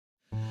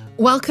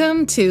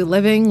Welcome to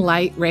Living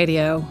Light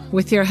Radio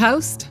with your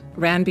host,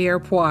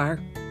 Ranbir Poir.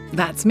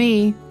 That's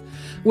me,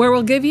 where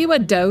we'll give you a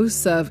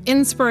dose of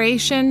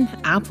inspiration,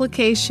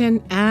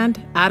 application, and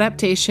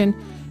adaptation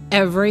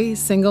every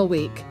single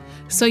week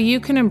so you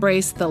can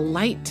embrace the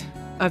light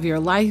of your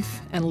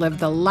life and live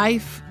the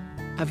life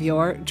of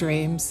your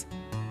dreams.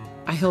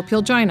 I hope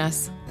you'll join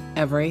us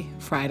every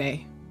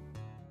Friday.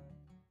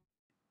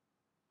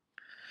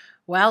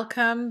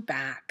 Welcome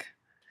back.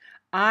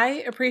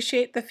 I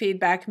appreciate the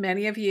feedback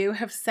many of you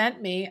have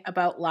sent me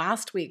about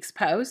last week's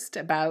post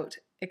about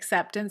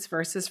acceptance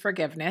versus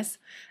forgiveness,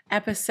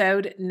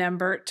 episode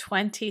number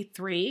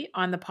 23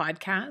 on the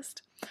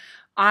podcast.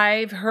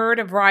 I've heard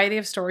a variety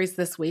of stories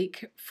this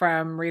week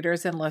from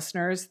readers and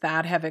listeners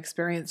that have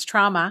experienced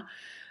trauma,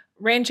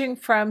 ranging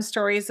from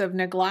stories of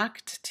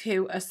neglect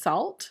to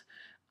assault.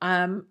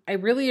 I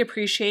really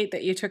appreciate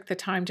that you took the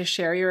time to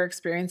share your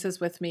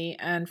experiences with me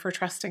and for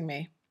trusting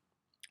me.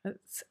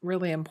 It's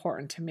really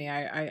important to me.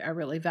 I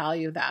really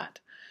value that.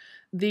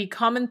 The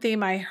common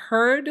theme I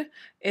heard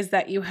is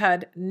that you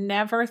had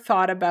never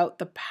thought about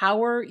the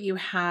power you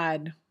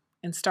had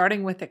in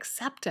starting with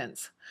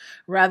acceptance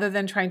rather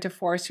than trying to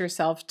force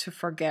yourself to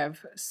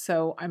forgive.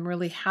 So I'm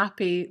really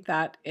happy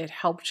that it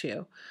helped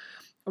you.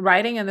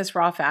 Writing in this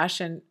raw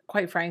fashion,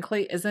 quite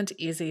frankly, isn't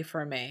easy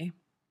for me.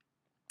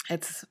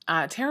 It's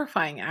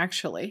terrifying,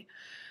 actually.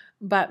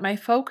 But my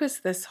focus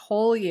this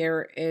whole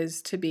year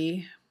is to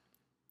be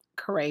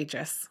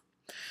courageous.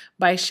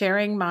 By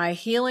sharing my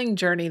healing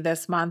journey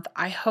this month,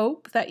 I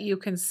hope that you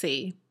can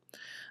see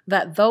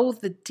that though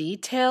the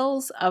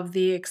details of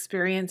the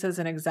experiences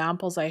and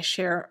examples I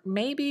share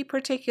may be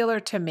particular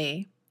to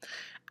me,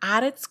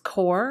 at its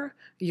core,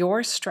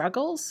 your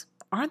struggles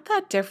aren't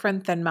that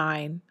different than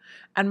mine.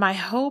 And my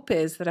hope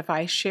is that if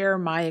I share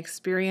my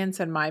experience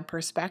and my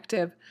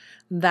perspective,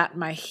 that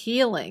my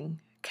healing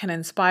can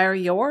inspire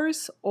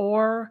yours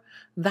or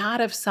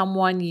that of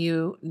someone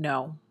you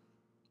know.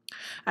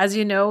 As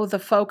you know, the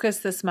focus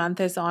this month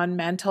is on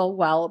mental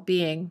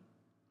well-being.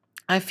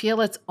 I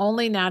feel it's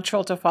only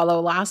natural to follow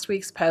last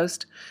week's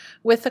post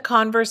with a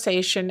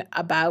conversation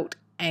about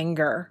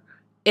anger.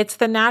 It's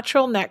the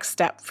natural next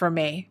step for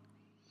me.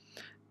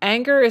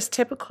 Anger is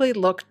typically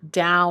looked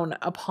down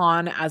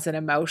upon as an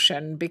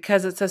emotion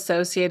because it's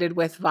associated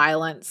with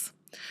violence.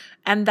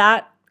 And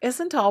that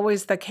isn't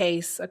always the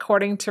case,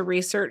 according to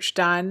research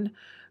done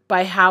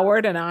by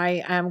Howard, and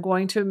I am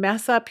going to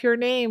mess up your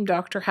name,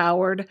 Dr.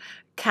 Howard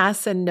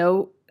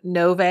Casanove.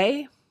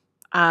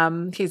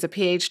 He's a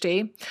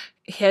PhD.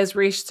 His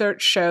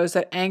research shows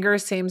that anger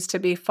seems to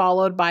be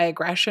followed by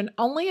aggression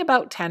only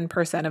about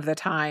 10% of the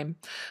time,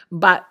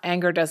 but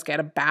anger does get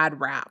a bad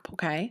rap,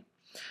 okay?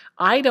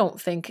 I don't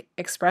think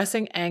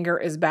expressing anger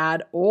is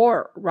bad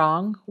or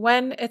wrong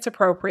when it's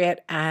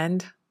appropriate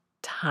and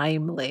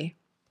timely.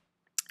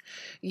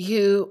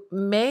 You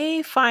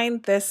may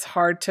find this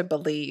hard to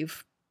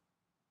believe,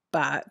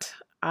 but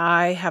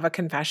I have a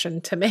confession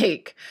to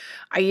make.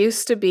 I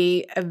used to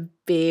be a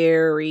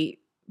very,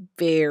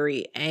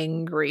 very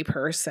angry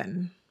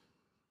person.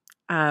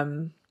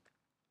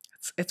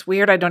 It's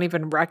weird. I don't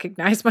even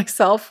recognize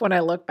myself when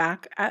I look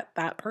back at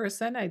that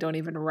person. I don't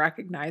even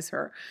recognize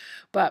her.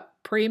 But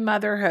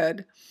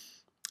pre-motherhood,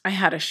 I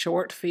had a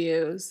short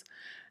fuse.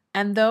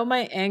 And though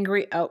my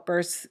angry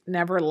outbursts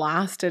never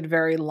lasted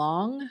very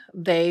long,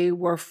 they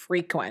were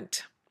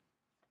frequent.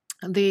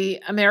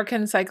 The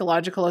American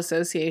Psychological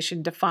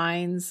Association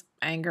defines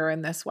anger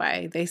in this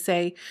way. They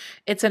say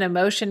it's an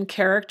emotion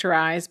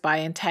characterized by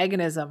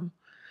antagonism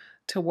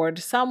toward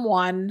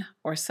someone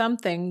or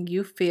something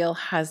you feel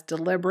has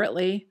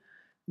deliberately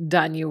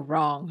done you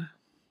wrong.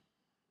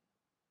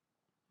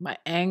 My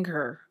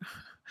anger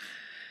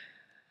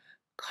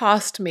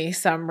cost me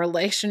some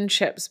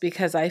relationships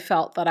because I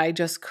felt that I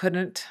just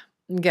couldn't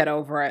get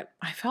over it.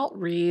 I felt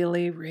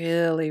really,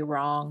 really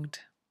wronged.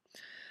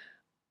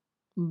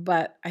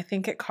 But I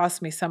think it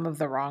cost me some of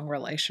the wrong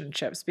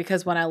relationships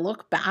because when I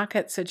look back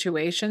at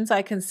situations,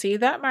 I can see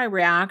that my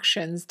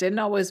reactions didn't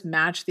always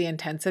match the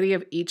intensity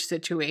of each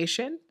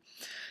situation.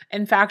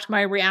 In fact,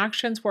 my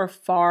reactions were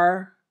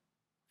far,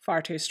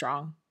 far too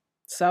strong.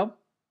 So,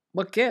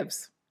 what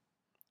gives?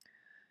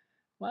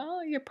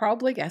 Well, you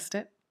probably guessed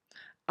it.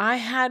 I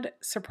had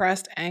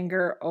suppressed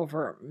anger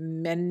over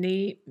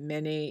many,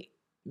 many,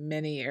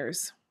 many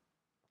years.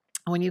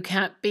 When you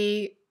can't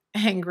be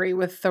angry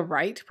with the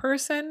right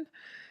person,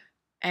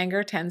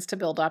 anger tends to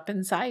build up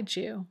inside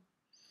you.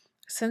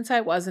 Since I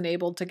wasn't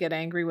able to get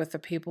angry with the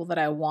people that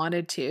I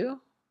wanted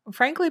to,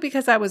 frankly,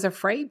 because I was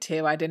afraid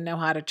to, I didn't know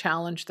how to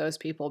challenge those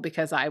people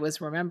because I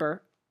was,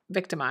 remember,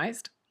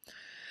 victimized.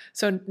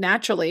 So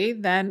naturally,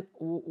 then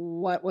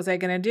what was I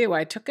going to do?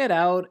 I took it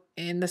out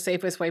in the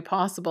safest way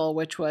possible,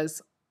 which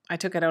was I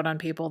took it out on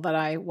people that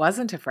I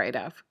wasn't afraid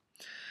of.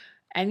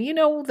 And you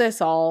know this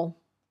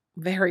all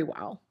very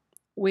well.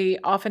 We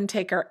often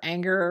take our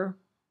anger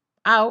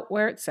out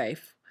where it's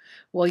safe.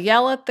 We'll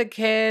yell at the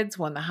kids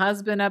when the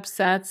husband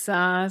upsets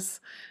us.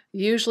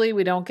 Usually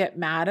we don't get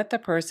mad at the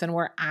person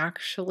we're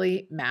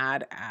actually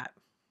mad at.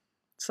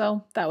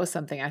 So that was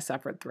something I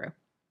suffered through.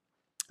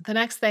 The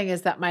next thing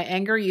is that my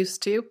anger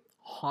used to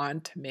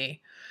haunt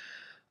me.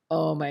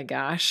 Oh my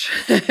gosh.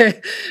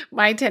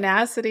 My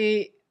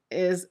tenacity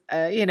is,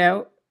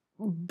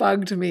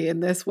 bugged me in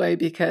this way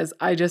because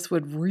I just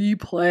would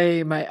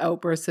replay my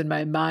outbursts in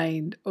my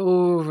mind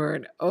over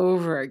and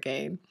over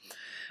again.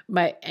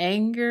 My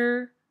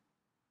anger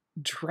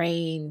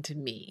drained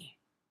me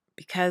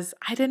because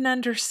I didn't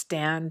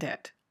understand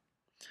it.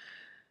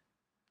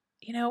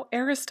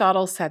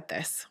 Aristotle said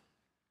this,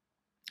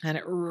 and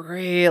it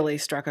really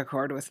struck a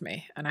chord with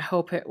me, and I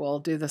hope it will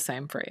do the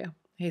same for you.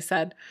 He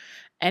said,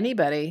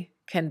 anybody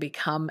can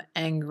become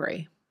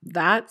angry.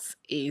 That's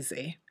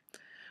easy.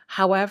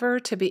 However,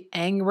 to be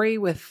angry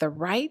with the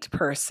right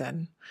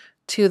person,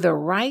 to the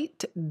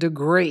right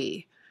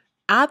degree,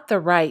 at the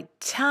right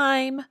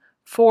time,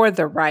 for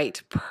the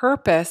right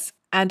purpose,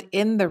 and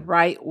in the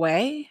right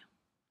way,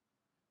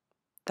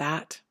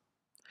 that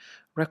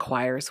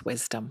requires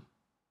wisdom.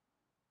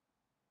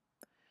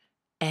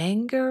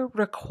 Anger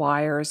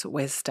requires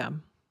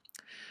wisdom.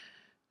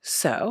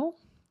 So,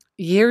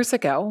 years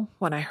ago,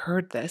 when I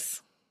heard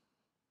this,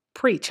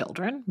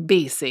 pre-children,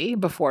 BC,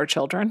 before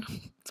children,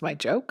 it's my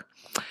joke,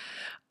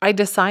 I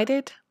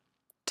decided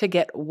to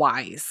get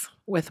wise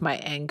with my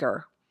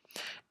anger.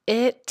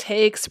 It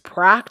takes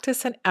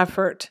practice and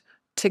effort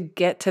to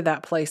get to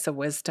that place of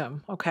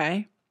wisdom,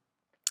 okay?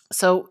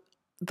 So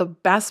the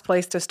best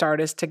place to start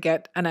is to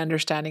get an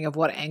understanding of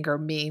what anger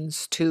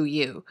means to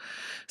you.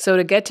 So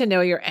to get to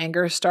know your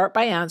anger, start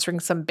by answering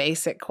some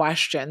basic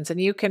questions.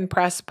 And you can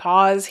press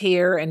pause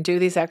here and do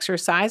these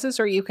exercises,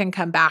 or you can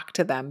come back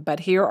to them. But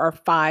here are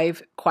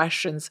 5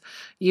 questions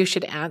you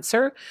should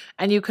answer.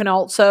 And you can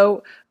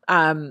also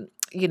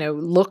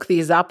look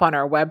these up on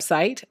our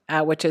website,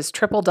 which is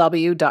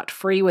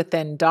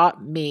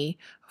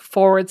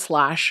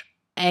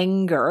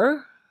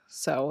www.freewithin.me/anger.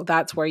 So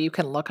that's where you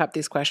can look up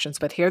these questions.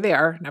 But here they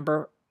are,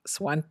 numbers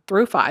 1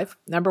 through 5.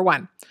 Number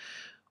 1,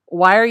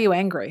 why are you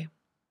angry?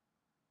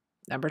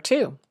 Number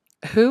 2,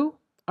 who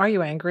are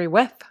you angry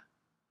with?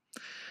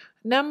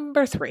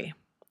 Number 3,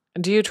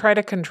 do you try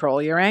to control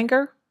your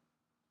anger?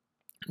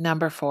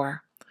 Number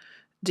 4,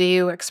 do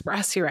you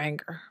express your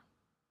anger?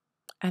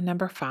 And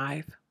number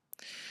 5,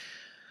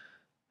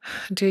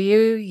 do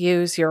you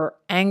use your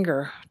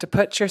anger to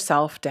put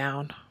yourself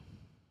down?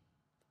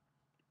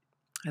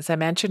 As I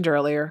mentioned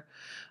earlier,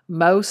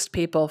 most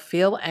people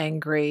feel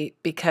angry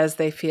because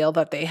they feel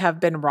that they have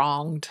been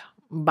wronged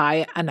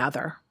by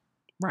another,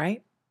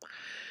 right?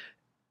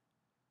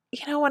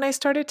 When I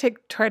started to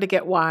try to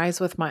get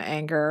wise with my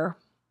anger,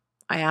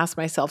 I asked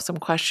myself some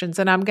questions,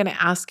 and I'm going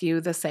to ask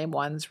you the same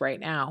ones right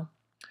now.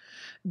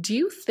 Do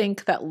you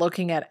think that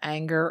looking at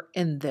anger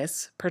in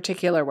this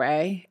particular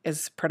way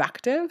is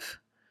productive?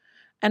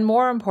 And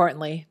more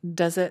importantly,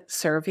 does it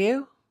serve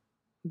you?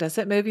 Does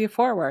it move you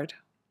forward?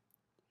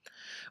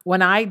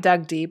 When I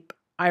dug deep,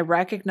 I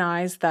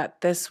recognized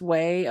that this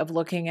way of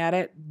looking at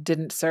it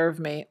didn't serve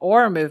me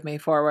or move me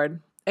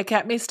forward. It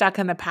kept me stuck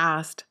in the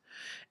past.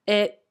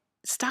 It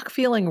stuck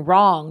feeling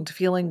wronged,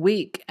 feeling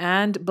weak,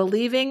 and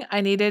believing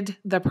I needed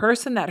the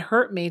person that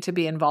hurt me to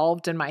be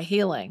involved in my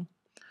healing.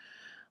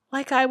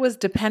 Like I was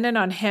dependent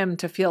on him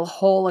to feel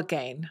whole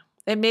again.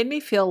 It made me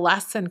feel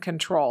less in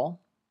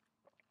control.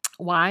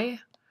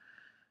 Why?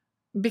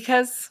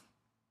 Because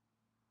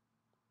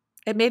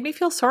it made me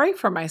feel sorry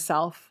for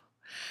myself.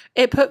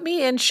 It put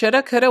me in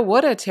shoulda, coulda,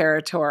 woulda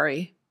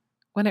territory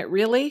when it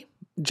really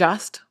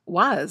just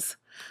was.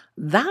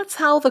 That's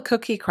how the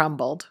cookie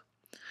crumbled.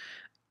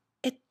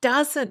 It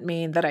doesn't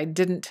mean that I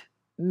didn't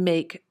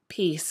make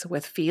peace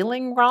with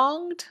feeling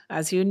wronged.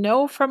 As you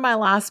know from my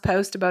last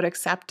post about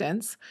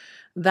acceptance,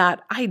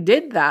 that I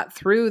did that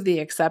through the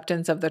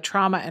acceptance of the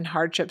trauma and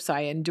hardships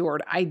I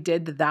endured. I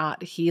did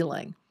that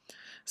healing.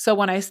 So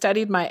when I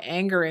studied my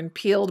anger and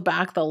peeled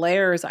back the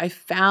layers, I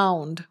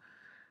found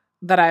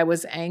that I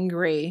was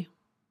angry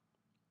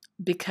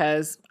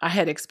because I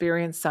had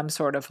experienced some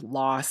sort of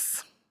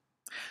loss.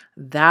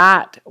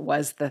 That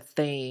was the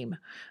theme.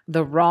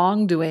 The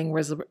wrongdoing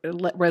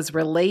was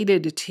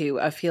related to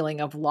a feeling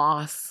of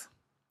loss.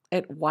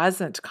 It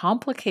wasn't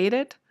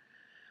complicated.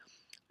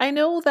 I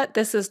know that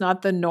this is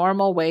not the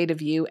normal way to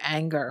view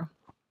anger,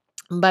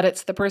 but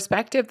it's the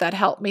perspective that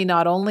helped me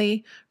not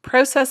only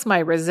process my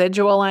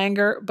residual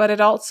anger, but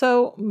it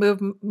also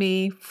moved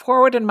me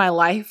forward in my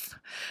life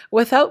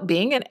without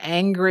being an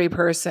angry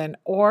person,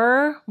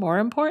 or more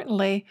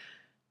importantly,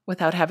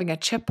 without having a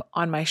chip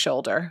on my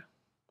shoulder.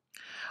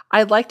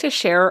 I'd like to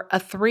share a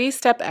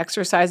 3-step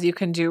exercise you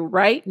can do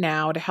right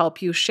now to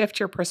help you shift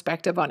your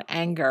perspective on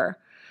anger.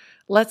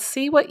 Let's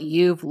see what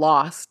you've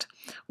lost.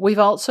 We've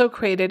also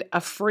created a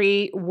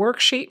free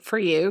worksheet for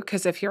you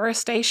because if you're a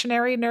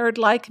stationery nerd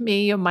like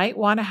me, you might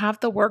want to have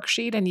the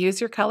worksheet and use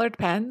your colored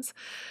pens.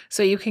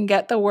 So you can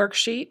get the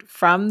worksheet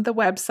from the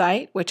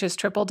website, which is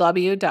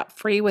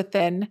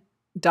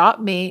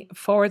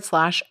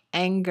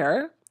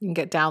www.freewithin.me/anger. You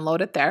can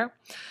download it there.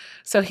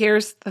 So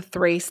here's the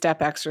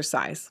 3-step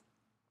exercise.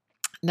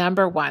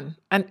 Number 1,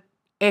 and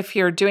if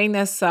you're doing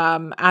this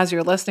as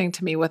you're listening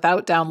to me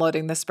without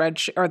downloading the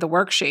spreadsheet or the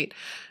worksheet,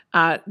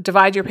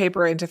 Divide your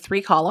paper into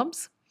 3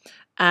 columns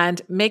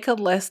and make a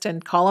list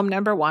in column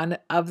number 1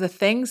 of the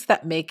things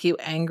that make you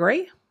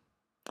angry.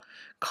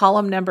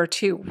 Column number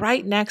 2,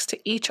 right next to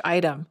each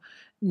item,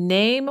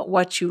 name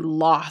what you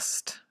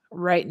lost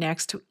right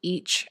next to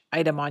each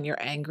item on your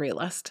angry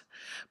list.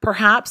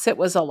 Perhaps it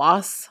was a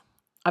loss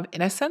of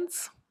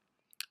innocence,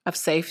 of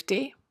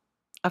safety,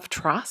 of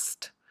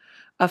trust,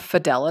 of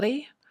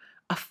fidelity,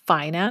 of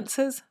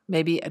finances,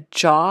 maybe a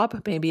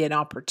job, maybe an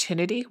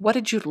opportunity. What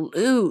did you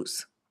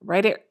lose?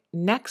 Write it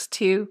next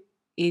to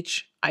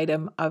each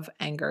item of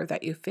anger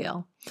that you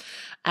feel.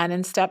 And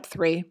in step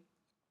 3,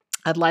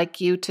 I'd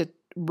like you to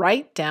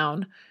write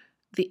down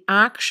the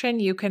action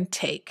you can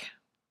take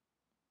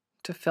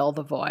to fill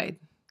the void,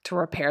 to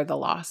repair the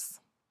loss.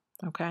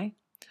 Okay?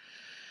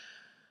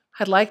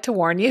 I'd like to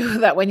warn you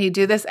that when you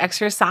do this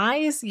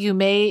exercise, you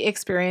may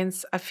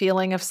experience a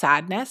feeling of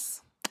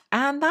sadness.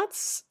 And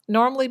that's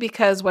normally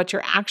because what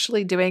you're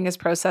actually doing is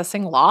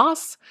processing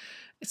loss.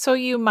 So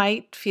you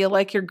might feel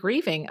like you're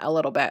grieving a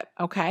little bit.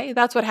 Okay?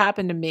 That's what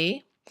happened to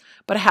me.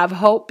 But have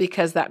hope,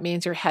 because that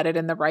means you're headed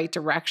in the right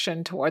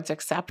direction towards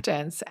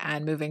acceptance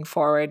and moving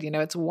forward.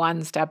 It's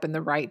one step in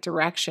the right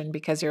direction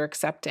because you're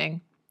accepting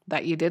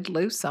that you did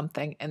lose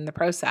something in the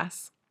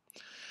process.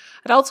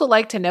 I'd also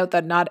like to note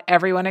that not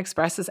everyone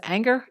expresses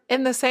anger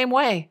in the same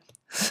way.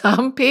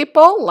 Some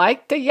people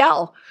like to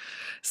yell.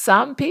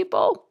 Some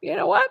people, you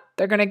know what?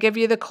 They're going to give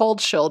you the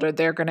cold shoulder.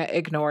 They're going to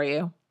ignore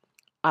you.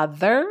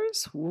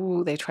 Others,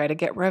 they try to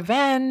get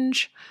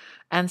revenge.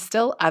 And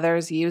still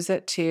others use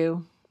it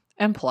to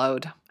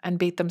implode and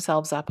beat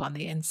themselves up on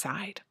the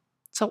inside.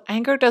 So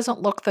anger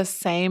doesn't look the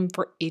same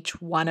for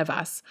each one of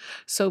us.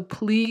 So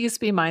please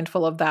be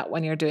mindful of that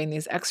when you're doing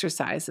these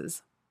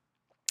exercises.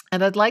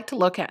 And I'd like to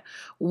look at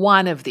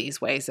one of these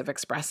ways of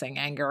expressing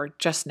anger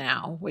just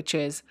now, which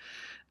is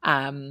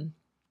going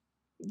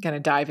to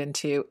dive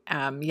into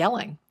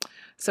yelling.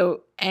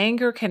 So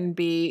anger can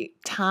be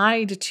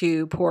tied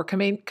to poor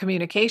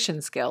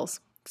communication skills.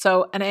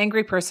 So an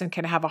angry person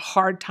can have a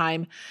hard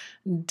time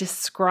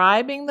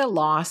describing the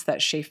loss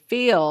that she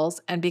feels,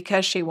 and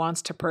because she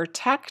wants to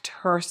protect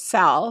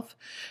herself,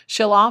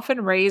 she'll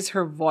often raise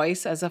her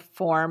voice as a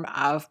form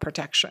of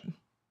protection.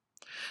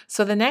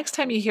 So the next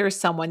time you hear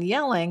someone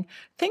yelling,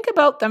 think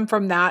about them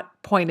from that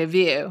point of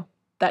view,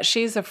 that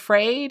she's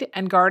afraid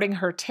and guarding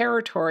her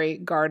territory,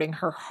 guarding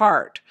her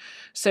heart.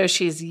 So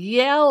she's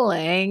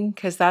yelling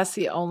because that's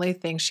the only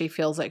thing she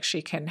feels like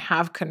she can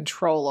have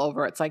control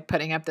over. It's like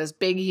putting up this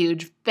big,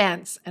 huge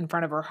fence in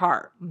front of her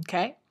heart,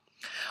 okay?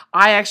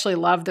 I actually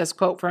love this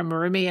quote from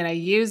Rumi, and I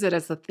use it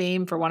as the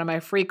theme for one of my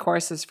free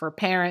courses for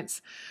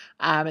parents.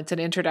 It's an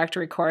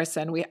introductory course,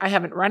 and I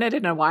haven't run it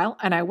in a while,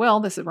 and I will.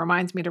 This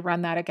reminds me to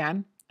run that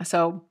again.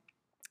 So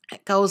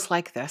it goes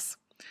like this.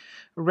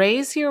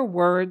 Raise your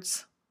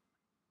words,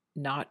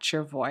 not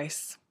your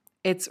voice.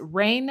 It's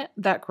rain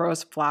that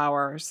grows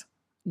flowers,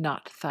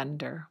 not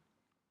thunder.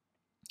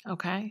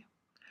 Okay?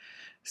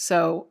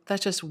 So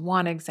that's just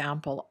one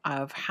example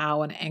of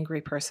how an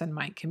angry person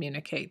might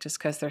communicate just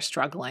because they're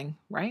struggling,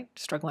 right?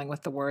 Struggling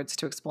with the words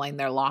to explain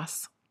their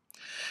loss.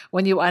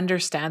 When you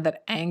understand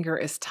that anger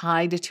is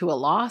tied to a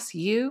loss,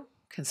 you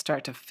can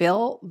start to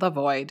fill the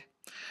void.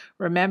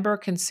 Remember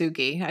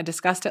kintsugi. I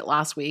discussed it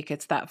last week.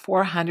 It's that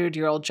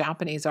 400-year-old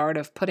Japanese art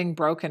of putting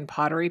broken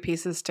pottery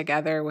pieces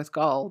together with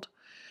gold.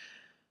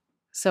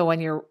 So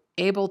when you're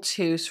able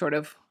to sort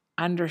of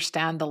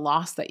understand the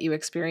loss that you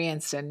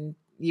experienced and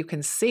you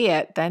can see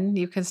it, then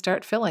you can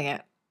start filling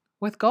it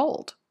with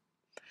gold.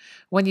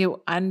 When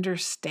you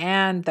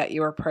understand that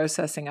you are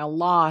processing a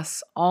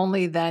loss,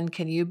 only then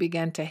can you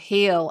begin to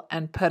heal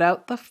and put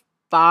out the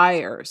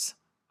fires.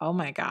 Oh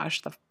my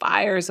gosh, the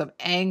fires of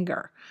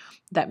anger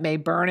that may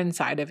burn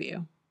inside of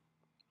you.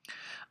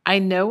 I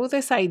know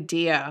this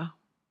idea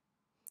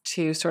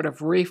to sort of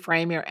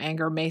reframe your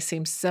anger may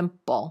seem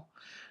simple,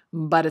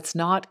 but it's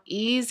not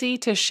easy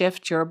to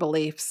shift your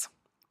beliefs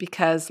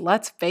because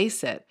let's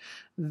face it,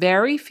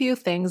 very few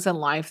things in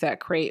life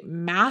that create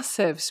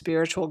massive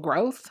spiritual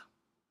growth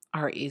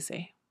are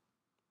easy.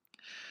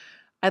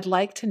 I'd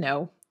like to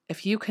know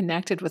if you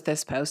connected with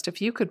this post,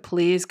 if you could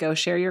please go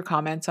share your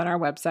comments on our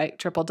website,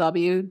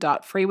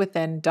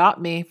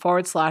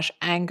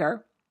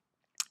 www.freewithin.me/anger.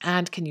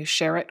 And can you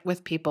share it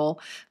with people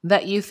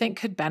that you think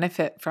could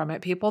benefit from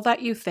it? People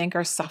that you think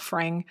are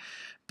suffering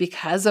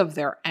because of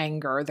their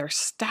anger. They're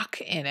stuck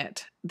in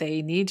it.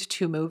 They need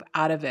to move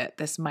out of it.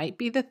 This might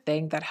be the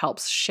thing that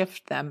helps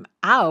shift them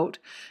out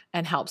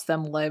and helps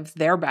them live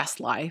their best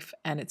life.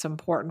 And it's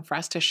important for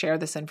us to share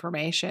this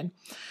information.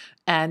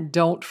 And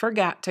don't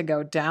forget to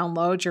go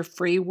download your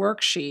free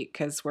worksheet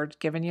because we're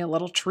giving you a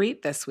little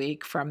treat this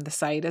week from the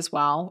site as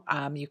well.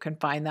 You can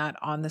find that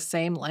on the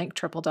same link,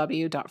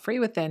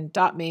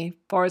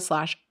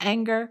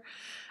 www.freewithin.me/anger.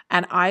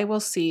 And I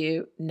will see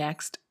you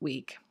next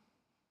week.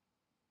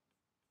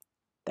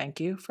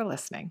 Thank you for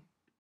listening.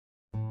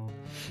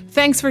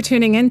 Thanks for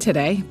tuning in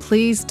today.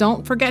 Please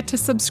don't forget to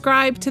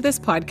subscribe to this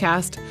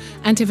podcast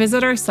and to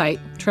visit our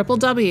site,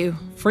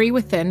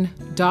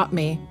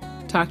 www.freewithin.me.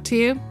 Talk to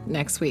you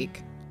next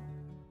week.